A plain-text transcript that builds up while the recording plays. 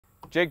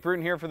Jake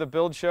Bruton here for the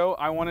Build Show.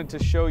 I wanted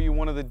to show you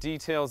one of the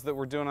details that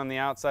we're doing on the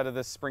outside of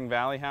this Spring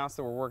Valley house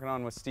that we're working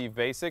on with Steve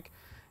Basic.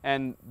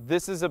 And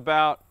this is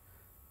about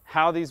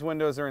how these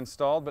windows are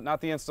installed, but not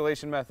the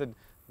installation method,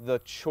 the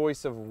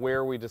choice of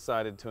where we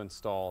decided to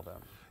install them.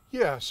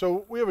 Yeah,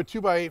 so we have a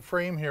 2x8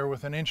 frame here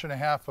with 1.5 inches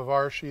of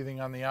R sheathing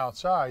on the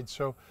outside.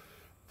 So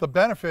the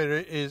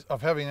benefit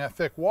of having that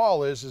thick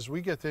wall is we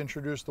get to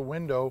introduce the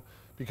window,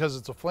 because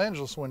it's a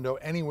flangeless window,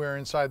 anywhere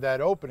inside that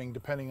opening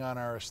depending on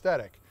our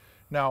aesthetic.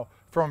 Now,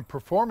 from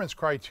performance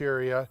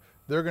criteria,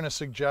 they're going to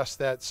suggest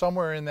that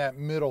somewhere in that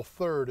middle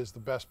third is the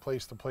best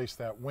place to place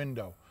that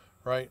window,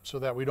 right? So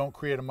that we don't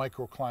create a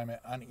microclimate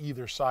on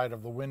either side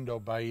of the window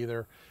by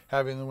either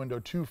having the window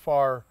too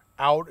far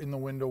out in the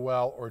window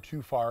well or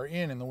too far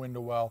in the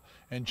window well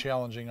and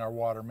challenging our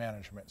water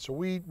management. So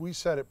we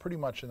set it pretty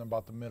much in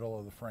about the middle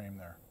of the frame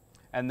there.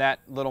 And that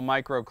little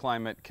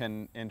microclimate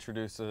can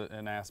introduce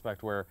an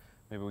aspect where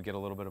maybe we get a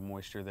little bit of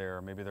moisture there,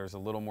 or maybe there's a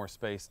little more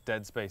space,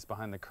 dead space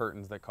behind the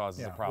curtains that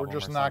causes a problem. We're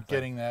just not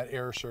getting that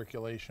air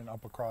circulation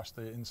up across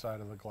the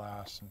inside of the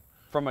glass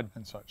From a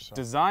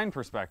design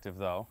perspective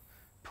though,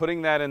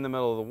 putting that in the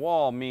middle of the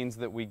wall means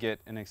that we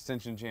get an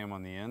extension jamb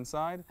on the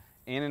inside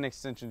and an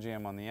extension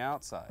jamb on the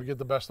outside. We get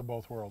the best of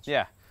both worlds.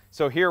 Yeah.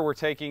 So here we're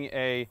taking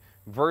a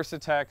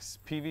Versatex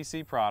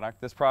PVC product.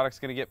 This product's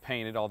going to get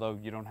painted, although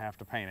you don't have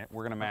to paint it.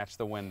 We're going to match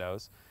the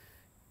windows.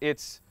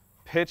 It's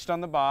pitched on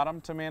the bottom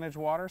to manage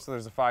water, so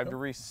there's a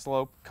 5-degree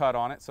slope cut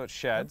on it so it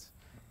sheds.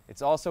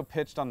 It's also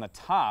pitched on the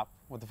top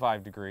with the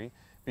 5-degree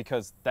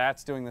because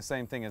that's doing the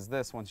same thing as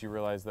this once you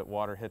realize that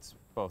water hits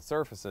both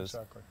surfaces.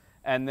 Exactly.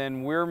 And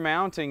then we're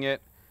mounting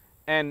it,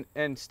 and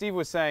Steve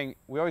was saying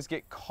we always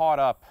get caught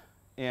up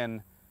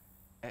in,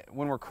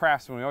 when we're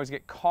craftsmen, we always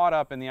get caught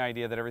up in the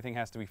idea that everything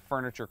has to be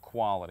furniture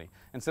quality,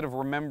 instead of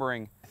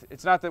remembering,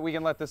 it's not that we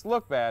can let this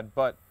look bad,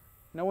 but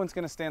no one's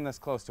going to stand this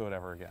close to it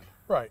ever again.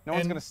 Right. No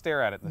one's going to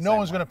stare at it the same way. No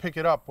one's going way. to pick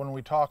it up when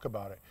we talk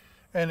about it.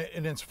 And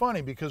it's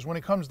funny because when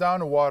it comes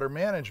down to water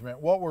management,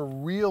 what we're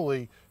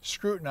really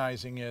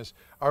scrutinizing is,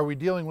 are we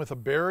dealing with a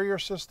barrier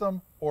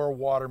system or a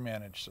water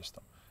managed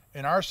system?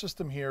 And our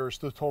system here is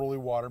the totally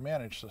water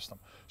managed system.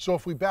 So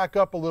if we back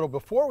up a little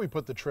before we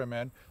put the trim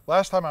in,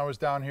 last time I was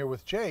down here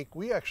with Jake,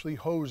 we actually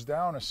hosed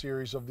down a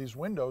series of these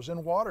windows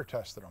and water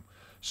tested them.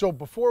 So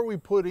before we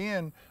put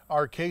in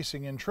our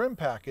casing and trim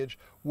package,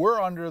 we're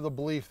under the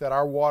belief that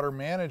our water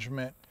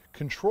management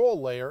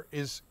control layer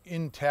is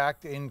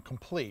intact and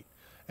complete,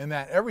 and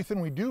that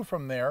everything we do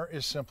from there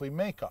is simply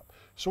makeup.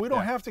 So we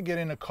don't have to get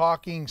into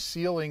caulking,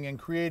 sealing, and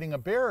creating a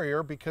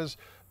barrier, because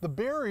the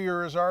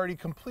barrier is already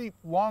complete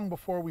long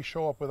before we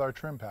show up with our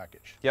trim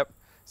package. Yep.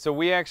 So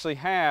we actually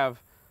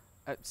have,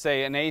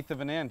 say, 1/8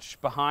 of an inch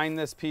behind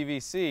this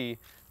PVC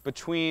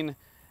between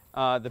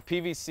the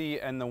PVC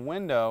and the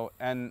window,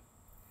 and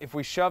if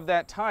we shove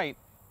that tight,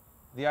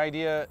 the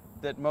idea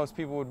that most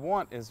people would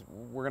want is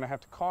we're going to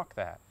have to caulk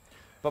that.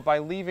 But by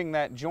leaving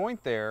that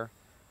joint there,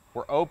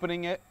 we're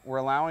opening it, we're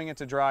allowing it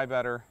to dry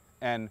better,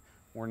 and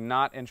we're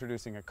not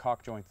introducing a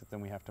caulk joint that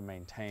then we have to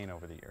maintain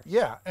over the years.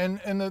 Yeah, and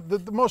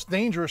the most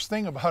dangerous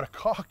thing about a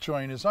caulk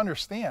joint is,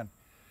 understand,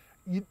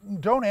 you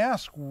don't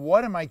ask,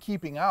 what am I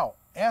keeping out?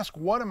 Ask,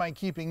 what am I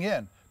keeping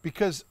in?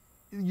 Because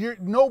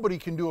nobody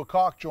can do a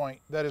caulk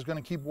joint that is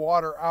going to keep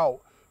water out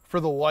for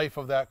the life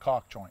of that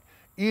caulk joint.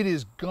 It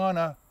is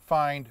gonna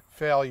find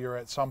failure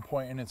at some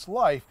point in its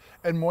life,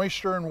 and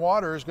moisture and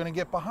water is going to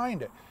get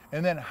behind it.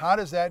 And then how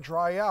does that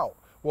dry out?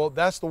 Well,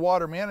 that's the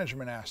water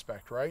management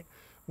aspect, right?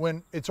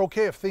 When it's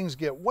okay if things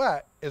get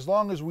wet, as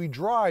long as we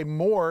dry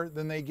more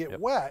than they get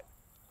wet,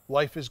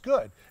 life is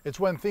good. It's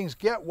when things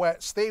get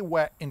wet, stay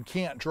wet, and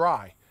can't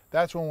dry.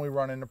 That's when we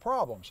run into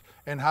problems.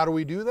 And how do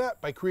we do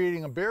that? By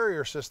creating a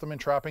barrier system and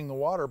trapping the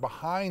water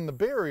behind the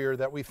barrier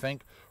that we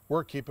think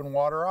we're keeping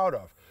water out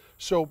of.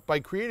 So by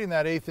creating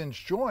that 1/8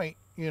 inch joint,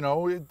 you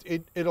know,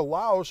 it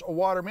allows a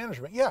water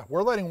management. Yeah,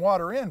 we're letting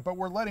water in, but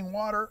we're letting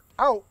water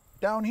out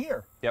down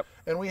here. Yep.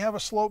 And we have a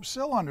slope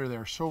sill under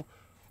there. So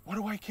what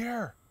do I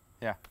care?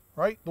 Yeah.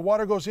 Right? The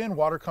water goes in,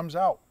 water comes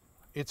out.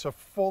 It's a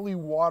fully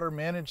water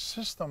managed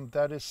system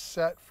that is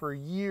set for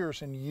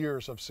years and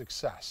years of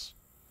success.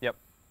 Yep.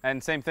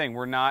 And same thing,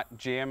 we're not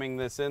jamming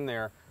this in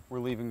there. We're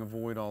leaving a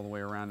void all the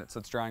way around it, so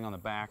it's drying on the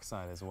back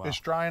side as well.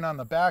 It's drying on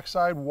the back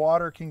side.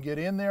 Water can get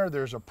in there.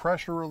 There's a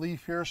pressure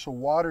relief here, so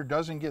water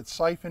doesn't get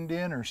siphoned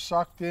in or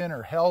sucked in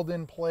or held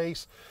in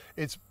place.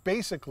 It's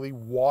basically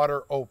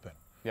water open,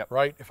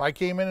 right? If I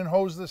came in and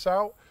hosed this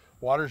out,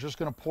 water's just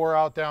going to pour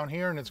out down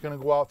here, and it's going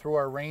to go out through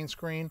our rain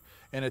screen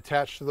and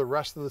attach to the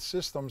rest of the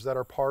systems that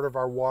are part of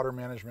our water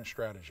management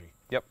strategy.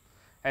 Yep.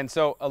 And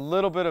so a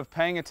little bit of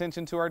paying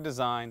attention to our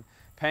design,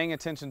 paying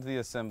attention to the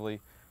assembly.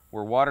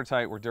 We're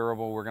watertight, we're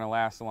durable, we're going to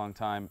last a long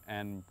time,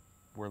 and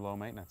we're low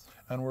maintenance.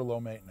 And we're low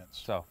maintenance.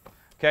 So,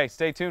 okay,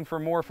 stay tuned for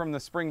more from the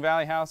Spring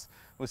Valley house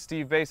with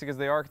Steve Basic as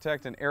the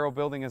architect and Arrow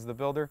Building as the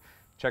builder.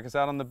 Check us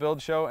out on the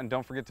Build Show, and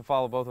don't forget to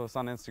follow both of us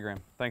on Instagram.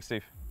 Thanks,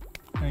 Steve.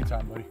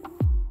 Anytime, buddy.